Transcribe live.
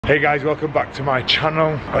Hey guys, welcome back to my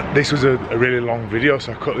channel. This was a really long video,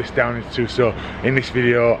 so I cut this down into two. So in this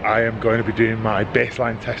video I am going to be doing my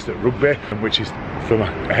baseline test at rugby, which is for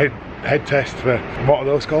my head test for, what are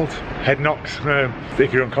those called? Head knocks,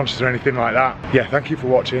 if you're unconscious or anything like that. Yeah, thank you for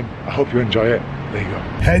watching. I hope you enjoy it. There you go.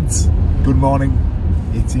 Heads, good morning.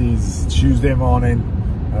 It is Tuesday morning.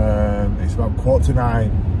 It's about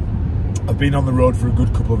 8:45. I've been on the road for a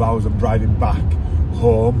good couple of hours. I'm driving back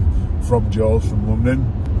home from Joel's from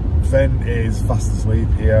London. Fen is fast asleep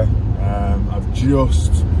here. I've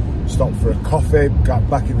just stopped for a coffee, got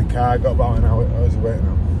back in the car, got about an hour,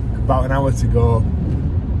 about an hour to go.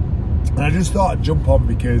 And I just thought I'd jump on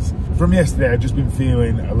because from yesterday I've just been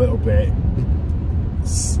feeling a little bit,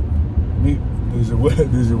 there's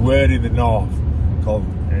a word in the north called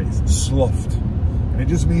sloughed. And it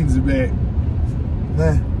just means a bit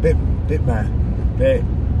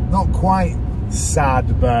not quite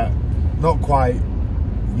sad, but not quite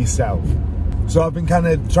yourself. So I've been kind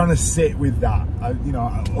of trying to sit with that. You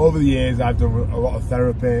know, over the years I've done a lot of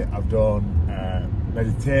therapy, I've done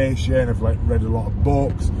meditation, I've read a lot of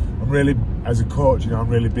books. I'm really, as a coach, you know, I'm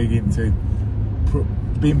really big into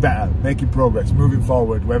being better, making progress, moving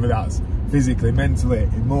forward, whether that's physically, mentally,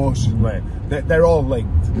 emotionally, they're all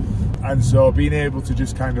linked. And so being able to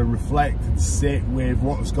just kind of reflect and sit with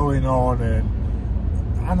what's going on and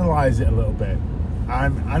analyse it a little bit.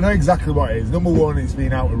 And I know exactly what it is. Number one, it's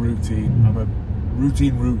being out of routine. I'm a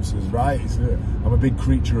routine rooters, right? I'm a big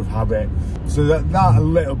creature of habit. So that a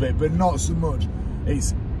little bit, but not so much.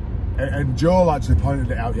 It's, and Joel actually pointed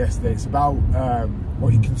it out yesterday, it's about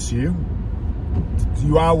what you consume. So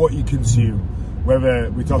you are what you consume.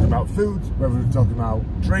 Whether we're talking about food, whether we're talking about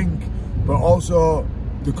drink, but also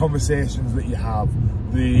the conversations that you have,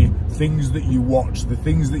 the things that you watch, the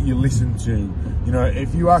things that you listen to. You know,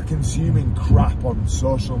 if you are consuming crap on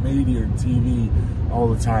social media and TV all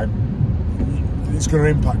the time, it's going to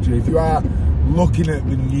impact you. If you are looking at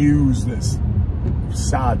the news that's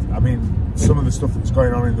sad, I mean, some of the stuff that's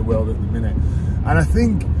going on in the world at the minute. And I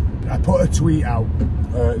think I put a tweet out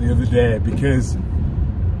the other day because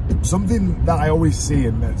something that I always see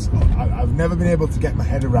and that's I've never been able to get my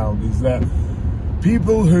head around is that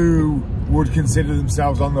people who would consider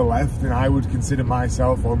themselves on the left, and I would consider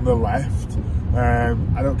myself on the left.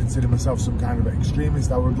 I don't consider myself some kind of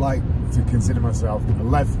extremist. I would like to consider myself a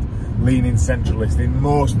left-leaning centralist in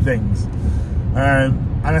most things.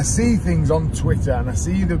 And I see things on Twitter, and I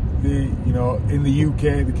see the you know, in the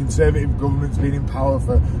UK, the Conservative government's been in power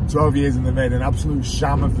for 12 years, and they made an absolute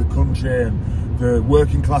sham of the country. And the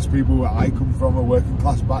working class people where I come from, a working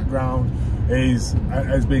class background,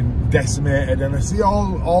 has been decimated. And I see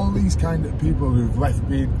all these kind of people who've left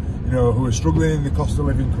being, you know, who are struggling in the cost of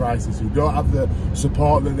living crisis, who don't have the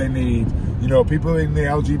support that they need. You know, people in the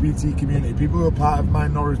LGBT community, people who are part of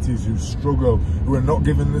minorities who struggle, who are not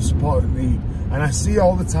given the support they need. And I see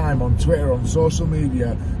all the time on Twitter, on social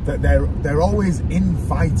media, that they're always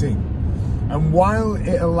infighting. And while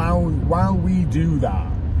we do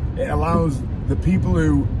that, it allows the people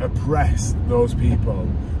who oppress those people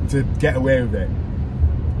to get away with it.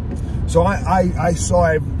 So I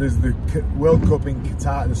saw there's the World Cup in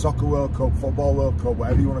Qatar, the Soccer World Cup, Football World Cup,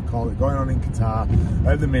 whatever you want to call it, going on in Qatar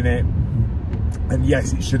at the minute. And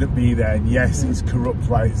yes, it shouldn't be there. And yes, it's corrupt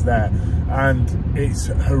while it's there. And it's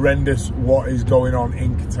horrendous what is going on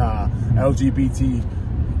in Qatar.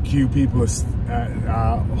 LGBTQ people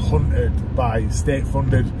are hunted by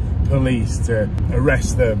state-funded police to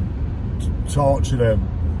arrest them, to torture them.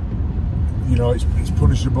 You know, it's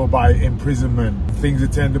punishable by imprisonment. Things are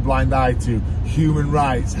turned a blind eye to. Human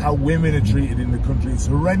rights, how women are treated in the country, it's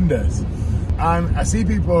horrendous. And I see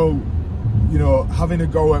people, you know, having a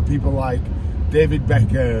go at people like David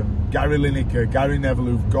Beckham, Gary Lineker, Gary Neville,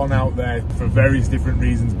 who've gone out there for various different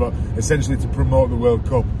reasons, but essentially to promote the World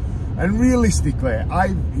Cup. And realistically,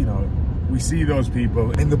 you know, we see those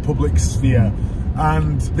people in the public sphere,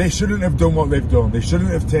 and they shouldn't have done what they've done. They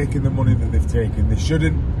shouldn't have taken the money that they've taken. They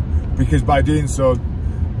shouldn't, because by doing so,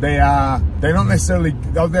 they're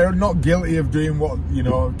not guilty of doing what, you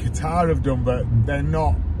know, Qatar have done, but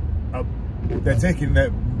they're taking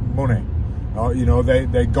their money. Or, you know,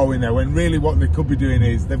 they're going there when really what they could be doing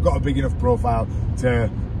is they've got a big enough profile to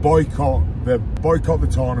boycott the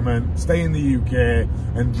tournament, stay in the UK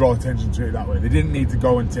and draw attention to it that way. They didn't need to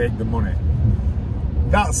go and take the money.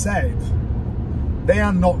 That said, they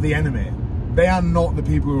are not the enemy. They are not the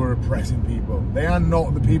people who are oppressing people. They are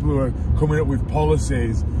not the people who are coming up with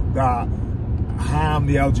policies that harm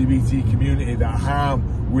the LGBT community, that harm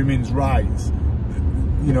women's rights.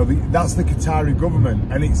 You know, that's the Qatari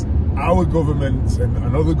government, and it's our government's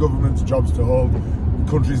and other governments' jobs to hold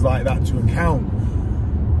countries like that to account.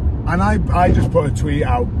 And I just put a tweet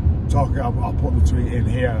out talking. I'll put the tweet in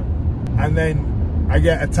here, and then I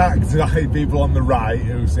get attacked by people on the right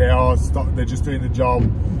who say, "Oh, stop! They're just doing the job.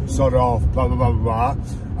 Sod off." Blah blah blah blah blah.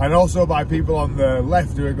 And also by people on the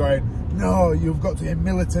left who are going, "No, you've got to be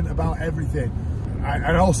militant about everything."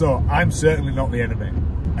 And also, I'm certainly not the enemy.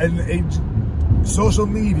 And social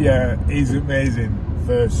media is amazing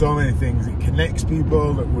for so many things. It connects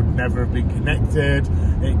people that would never have been connected.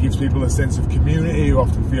 It gives people a sense of community who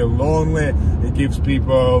often feel lonely. It gives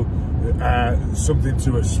people something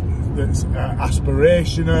to us that's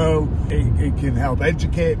aspirational. It can help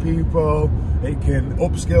educate people. It can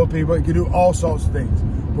upskill people. It can do all sorts of things.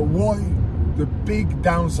 But the big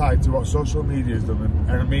downside to what social media has done,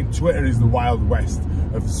 and I mean Twitter is the Wild West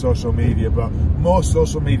of social media, but most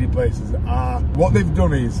social media places are, what they've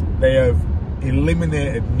done is they have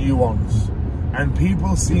eliminated nuance, and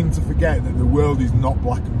people seem to forget that the world is not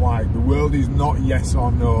black and white. The world is not yes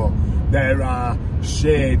or no. There are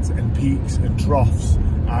shades and peaks and troughs,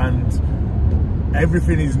 and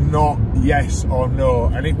everything is not yes or no.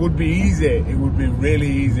 And it would be easy, it would be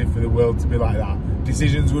really easy for the world to be like that.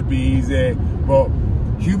 Decisions would be easy, but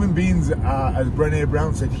human beings are, as Brené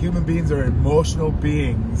Brown said, human beings are emotional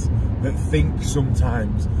beings that think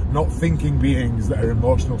sometimes, not thinking beings that are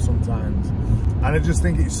emotional sometimes. And I just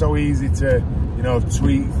think it's so easy to, you know,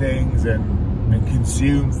 tweet things and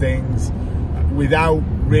consume things without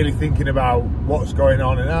really thinking about what's going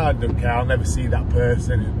on. And I don't care, I'll never see that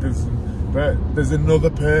person. It doesn't, but there's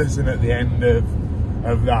another person at the end of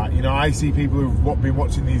that. You know, I see people who've been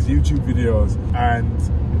watching these YouTube videos,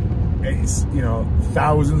 and it's, you know,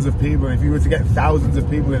 thousands of people. If you were to get thousands of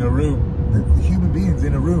people in a room, human beings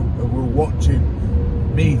in a room, and were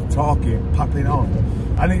watching me talking, popping on,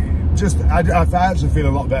 and it just, I actually feel a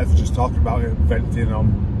lot better for just talking about it and venting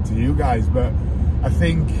on to you guys. But I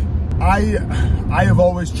think I have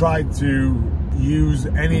always tried to use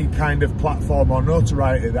any kind of platform or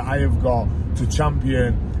notoriety that I have got to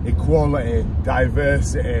champion equality,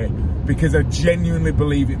 diversity, because I genuinely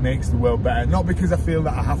believe it makes the world better. Not because I feel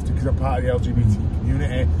that I have to because I'm part of the LGBT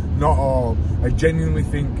community, not all. I genuinely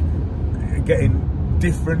think getting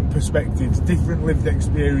different perspectives, different lived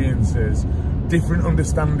experiences, different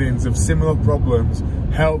understandings of similar problems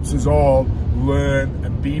helps us all learn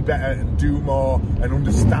and be better and do more and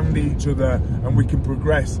understand each other, and we can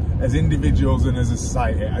progress as individuals and as a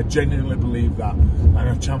society. I genuinely believe that, and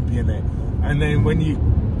I champion it. And then when you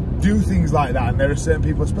do things like that, and there are certain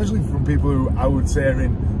people, especially from people who I would say are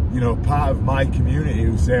in, you know, part of my community,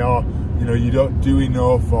 who say, oh, you know, you don't do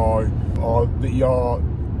enough, or that you're,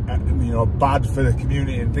 you know, bad for the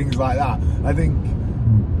community and things like that. I think,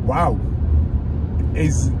 wow,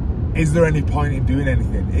 is there any point in doing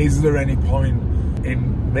anything? Is there any point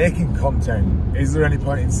in making content? Is there any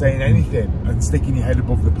point in saying anything and sticking your head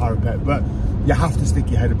above the parapet? But you have to stick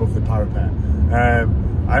your head above the parapet.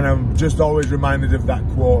 And I'm just always reminded of that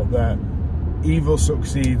quote that evil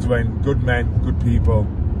succeeds when good men, good people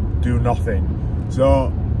do nothing.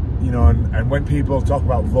 So, you know, and when people talk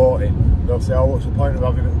about voting, they'll say, oh, what's the point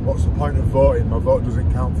of voting? My vote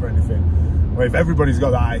doesn't count for anything. Well, if everybody's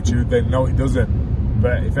got that attitude, then no, it doesn't.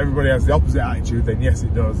 But if everybody has the opposite attitude, then yes,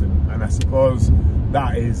 it does. And I suppose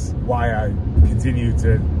that is why I continue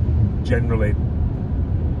to generally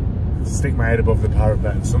stick my head above the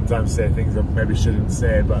parapet and sometimes say things I maybe shouldn't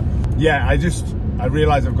say. But yeah, I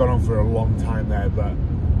realise I've gone on for a long time there, but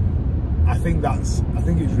I think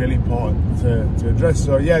it's really important to address.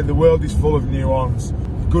 So yeah, the world is full of nuance.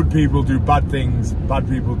 Good people do bad things, bad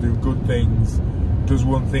people do good things. Does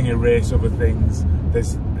one thing erase other things?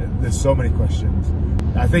 There's so many questions.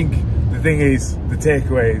 I think the thing is, the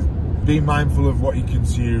takeaway is, be mindful of what you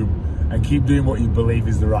consume and keep doing what you believe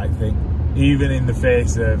is the right thing, even in the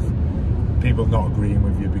face of people not agreeing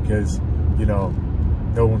with you, because, you know,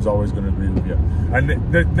 no one's always going to agree with you. And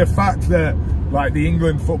the fact that, like, the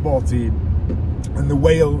England football team and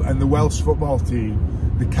the Welsh football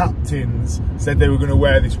team, the captains said they were going to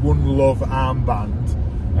wear this One Love armband,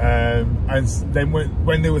 and then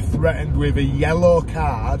when they were threatened with a yellow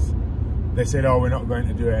card, they said, oh, we're not going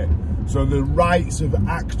to do it. So the rights of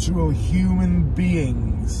actual human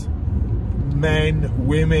beings, men,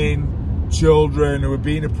 women, children who are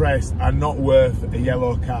being oppressed, are not worth a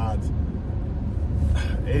yellow card.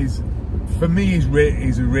 For me,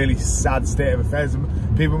 is a really sad state of affairs.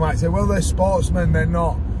 People might say, well, they're sportsmen, they're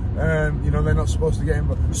not, you know, they're not supposed to get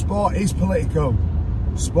involved. Sport is political.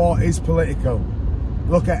 Sport is political.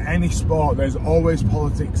 Look at any sport, there's always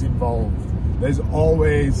politics involved. There's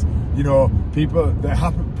always, you know, people,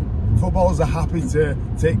 footballers are happy to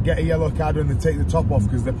get a yellow card when they take the top off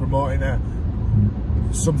because they're promoting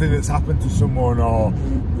something that's happened to someone or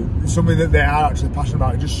something that they are actually passionate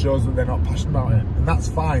about. It just shows that they're not passionate about it, and that's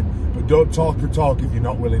fine. But don't talk the talk if you're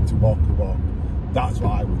not willing to walk the walk. That's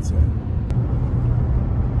what I would say.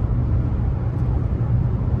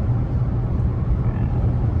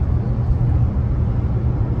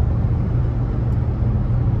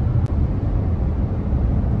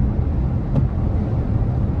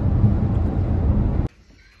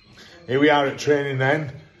 Here we are at training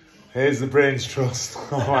then. Here's the brains trust.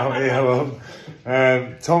 I'm out here alone.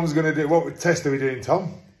 Tom's going to do, what test are we doing,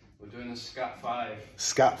 Tom? We're doing a SCAT 5.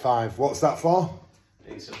 SCAT 5. What's that for?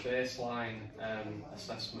 It's a baseline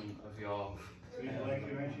assessment of your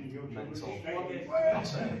mental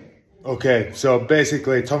capacity. Okay, so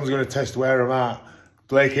basically Tom's going to test where I'm at.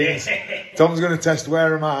 Blakey, Tom's going to test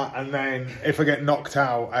where I'm at, and then if I get knocked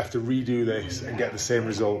out, I have to redo this and get the same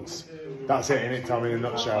results. That's it, innit, Tom, in a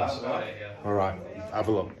nutshell? That's about it, yeah. All right, have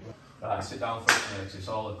a look. Right, sit down for a minute. It's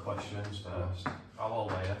all the questions first. How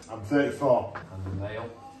old are you? I'm 34. And male?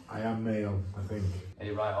 I am male, I think. Are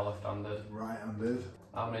you right or left-handed? Right-handed?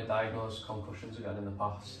 How many diagnosed concussions have you had in the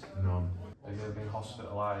past? None. Have you ever been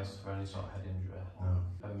hospitalised for any sort of head injury? No.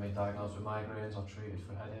 Ever been diagnosed with migraines or treated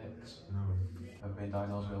for headaches? No. Ever been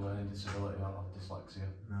diagnosed with a learning disability or dyslexia?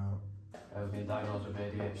 No. Ever been diagnosed with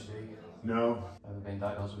ADHD? No. Ever been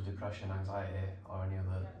diagnosed with depression, anxiety or any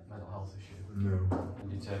other mental health issue? No. And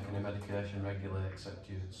do you take any medication regularly except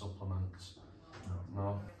your supplements?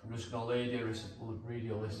 No. I'm just going to read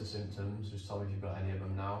you a list of symptoms. Just tell me if you've got any of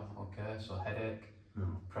them now. Okay, so headache, No.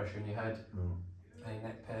 pressure in your head, No. any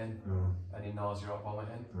neck pain, No. any nausea or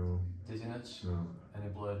vomiting, No. dizziness, No. any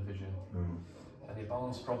blurred vision, No. any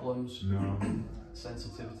balance problems, No.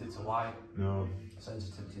 sensitivity to light, No.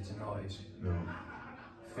 sensitivity to noise, No.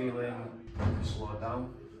 feeling like you slowed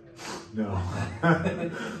down, No.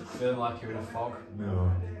 feeling like you're in a fog,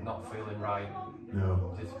 No. not feeling right,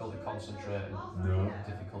 No. difficulty concentrating, No.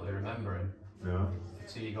 difficulty remembering, No.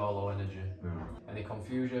 fatigue or low energy, No. any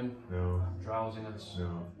confusion, No. drowsiness,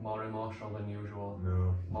 No. more emotional than usual,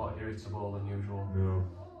 No. more irritable than usual, No.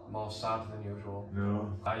 more sad than usual.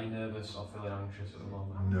 No. Are you nervous or feeling anxious at the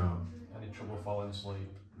moment? No. Any trouble falling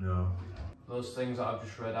asleep? No. Those things that I've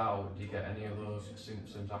just read out, do you get any of those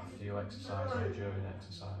symptoms after you exercise or during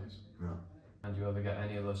exercise? No. And do you ever get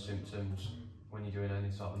any of those symptoms when you're doing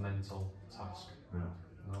any sort of mental task? No.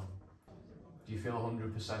 No. Do you feel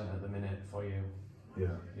 100% at the minute for you?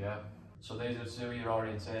 Yeah. Yeah. So these are to do your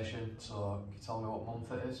orientation, so can you tell me what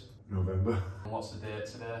month it is? November. And what's the date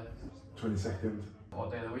today? 22nd.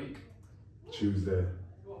 What day of the week? Tuesday.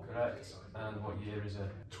 Correct. And what year is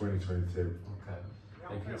it? 2022. Okay.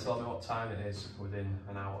 And can you tell me what time it is within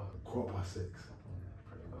an hour? 6:15.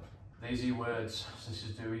 Pretty good. These are your words. So this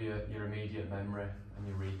is do your immediate memory and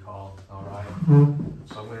your recall, alright?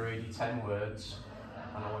 So I'm going to read you 10 words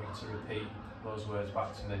and I want you to repeat those words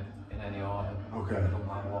back to me in any order. Okay. It doesn't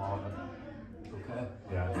matter what order. Okay?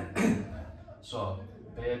 Yeah. So,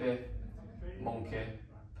 baby, monkey,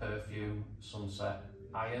 perfume, sunset,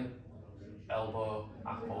 iron, elbow,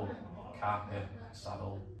 apple, carpet,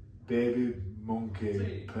 saddle. Baby,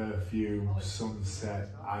 monkey, perfume, sunset,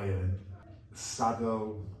 iron,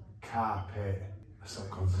 saddle, carpet. I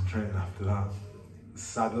stopped concentrating after that.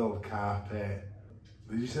 Saddle, carpet.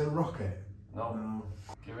 Did you say rocket? No. No.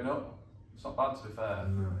 Giving up? It's not bad to be fair.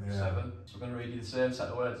 No, yeah. 7. So I'm going to read you the same set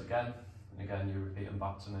of words again. And again, you repeat them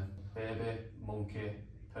back to me. Baby, monkey,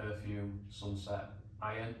 perfume, sunset,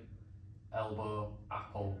 iron, elbow,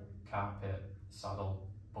 apple, carpet, saddle,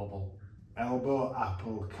 bubble. Elbow,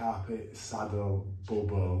 apple, carpet, saddle,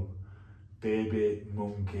 bubble, baby,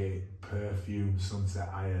 monkey, perfume, sunset,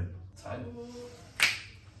 iron. 10.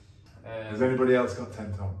 Has anybody else got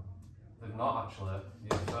 10, Tom? They've not actually.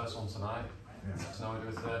 You're the first one tonight. Yeah. So now we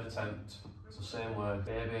do a third attempt. So same word.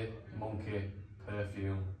 Baby, monkey,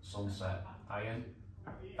 perfume, sunset, iron,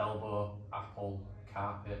 elbow, apple,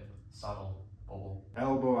 carpet, saddle, bubble.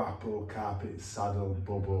 Elbow, apple, carpet, saddle,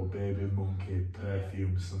 bubble, baby, monkey,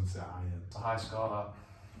 perfume, sunset, iron. It's a high score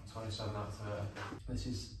that. 27 out of 30. This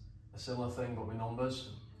is a similar thing but with numbers.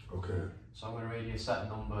 Okay. So I'm going to read you a set of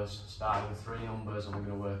numbers, starting with 3 numbers and we're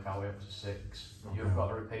going to work our way up to 6. Okay. You've got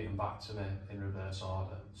to repeat them back to me in reverse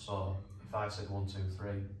order. So if I said 1, 2, 3.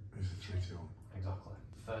 Is it 3, 2, 1? Exactly.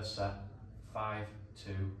 First set, 5,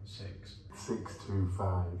 2, 6. 6, 2,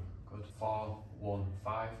 5. Good. 4, 1,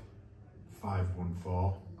 5. 5, 1,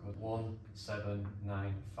 4. Good. 1, 7,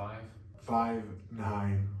 9, 5. 5,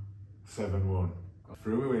 9, 7, 1.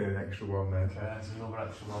 Threw away an extra one then. Okay, there's another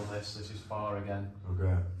extra on this. This is 4 again.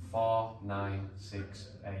 Okay. 4, 9, 6,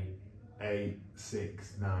 8. 8,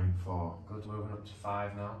 6, 9, 4. Good. Moving up to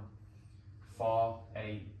 5 now. 4,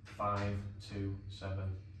 8, 5, 2,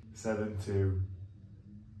 7. 7, 2,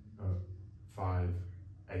 5,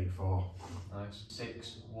 8, 4. Nice.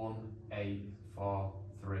 6, 1, 8, 4,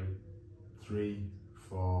 3. 3,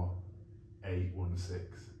 4, 8, 1, 6.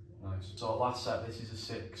 Nice. So last set, this is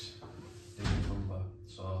a 6-digit number.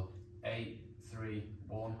 So 8, 3,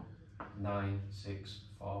 1, 9, 6,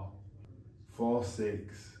 4. 4,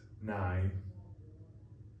 6, 9,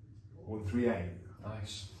 1, 3, 8.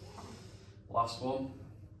 Nice. Last one.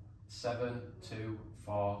 7, 2,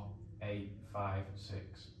 4, 8, 5,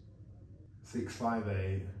 6. 6, 5,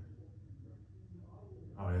 8.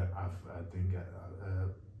 Oh yeah, I didn't get that.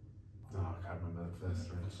 No, I can't remember the first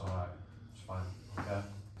three. It's alright, it's fine. Okay.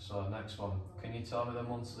 So next one. Can you tell me the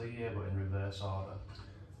months of the year but in reverse order?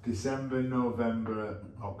 December, November,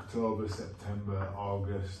 October, September,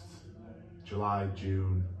 August, July,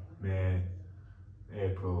 June, May,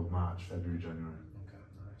 April, March, February, January. Okay,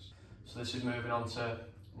 nice. So this is moving on to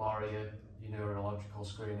more of your neurological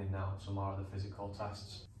screening now, so more of the physical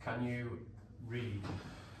tests. Can you read?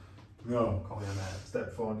 No. Call me a mate.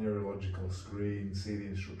 Step 4, neurological screen. See the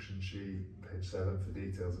instruction sheet, page 7 for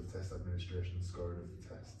details of test administration and scoring of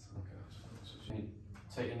the tests. Okay, that's fine. So you need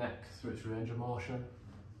to take your neck through its range of motion,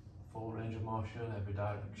 full range of motion, every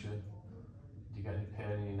direction. Do you get any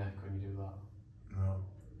pain in your neck when you do that? No.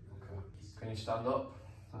 Okay. Can you stand up?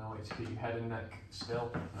 And I want you to keep your head and neck still,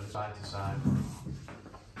 and side to side.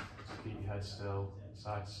 So keep your head still,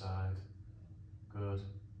 side to side. Good.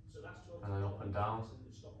 And then up and down.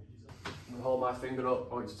 And hold my finger up.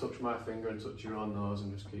 I want you to touch my finger and touch your own nose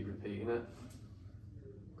and just keep repeating it.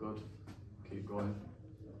 Good. Keep going.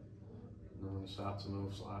 And then I'm going to start to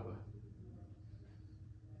move slightly.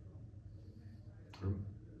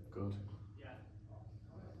 Good.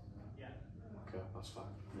 Okay, that's fine.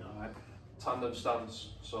 Right. Tandem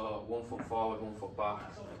stance. So 1 foot forward, 1 foot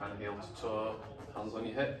back, kind of heel to toe, hands on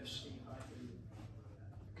your hips.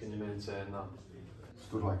 Can you maintain that?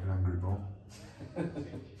 Stood like an angry bull.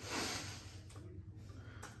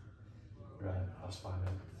 Right, that's fine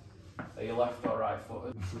then. Are you left or right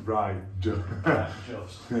footed? Right, just. Right,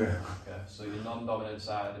 just. Yeah. Okay, so your non-dominant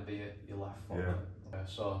side would be your left foot. Yeah. Okay,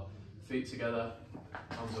 so feet together,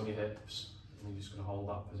 hands on your hips, and you're just going to hold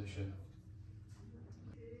that position.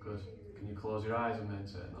 Good. Can you close your eyes and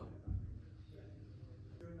maintain that?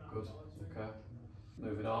 Good. Okay.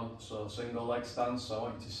 Moving on. So single leg stance. So I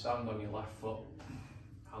want you to stand on your left foot,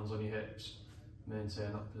 hands on your hips,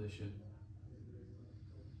 maintain that position.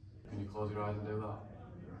 Can you close your eyes and do that?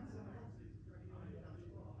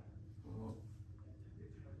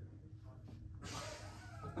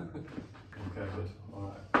 Okay, good.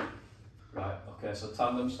 Alright. Right, okay, so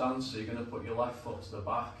tandem stance. So you're going to put your left foot to the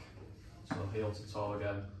back. So heel to toe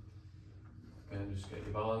again. Again, just get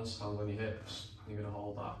your balance, hands on your hips. You're going to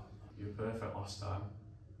hold that. You were perfect last time.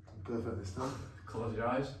 Perfect this time. Close your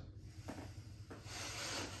eyes.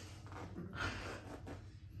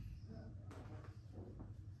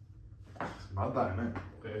 It's mad that, isn't it?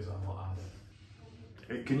 It is a lot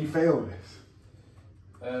harder. Can you fail this?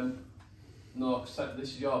 No, except this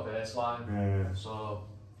is your baseline. Yeah. So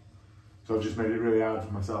I've just made it really hard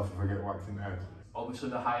for myself if I get whacked in the head. obviously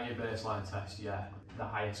the higher your baseline test, yeah, the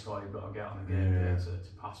higher score you've got to get on a game day to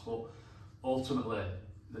pass. But ultimately,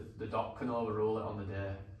 the doc can overrule it on the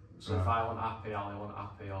day. So if I want happy, Ali want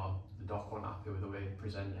happy, or the doc want happy with the way you're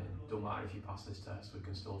presenting, don't matter if you pass this test, we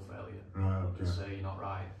can still fail you. Right, okay. Just say you're not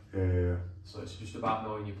right. Yeah. So it's just about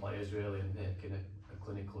knowing your players really and making a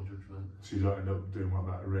clinical judgment. So you don't end up doing what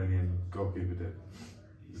that Iranian goalkeeper did?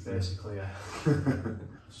 Basically, yeah.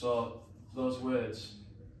 So those words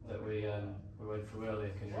that we went through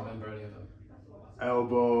earlier, can you remember any of them?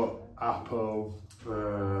 Elbow, apple,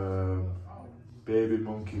 baby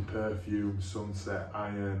monkey, perfume, sunset,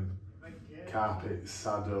 iron, carpet,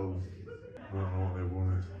 saddle. I don't know what the other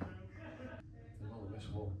one is. You've only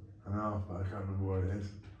missed one. I know, but I can't remember what it is.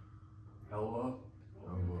 Elbow.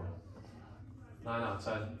 Elbow. 9 out of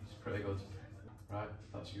 10. It's pretty good. Right,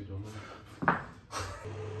 that's you done then.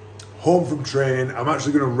 Home from training. I'm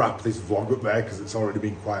actually going to wrap this vlog up there because it's already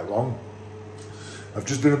been quite long. I've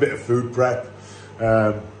just done a bit of food prep,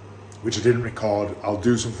 which I didn't record. I'll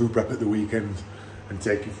do some food prep at the weekend and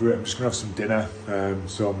take you through it. I'm just going to have some dinner,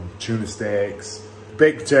 some tuna steaks,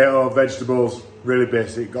 baked potato, vegetables, really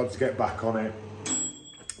basic. Got to get back on it.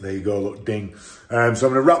 There you go, look, ding. So I'm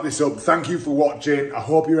going to wrap this up. Thank you for watching. I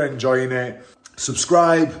hope you're enjoying it.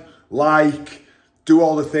 Subscribe, like, do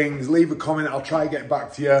all the things, leave a comment. I'll try and get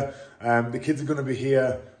back to you. The kids are going to be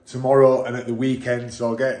here tomorrow and at the weekend, so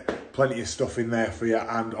I'll get plenty of stuff in there for you.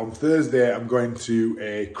 And on Thursday, I'm going to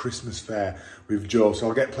a Christmas fair with Joe, so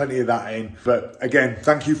I'll get plenty of that in. But again,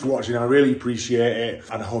 thank you for watching. I really appreciate it,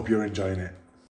 and I hope you're enjoying it.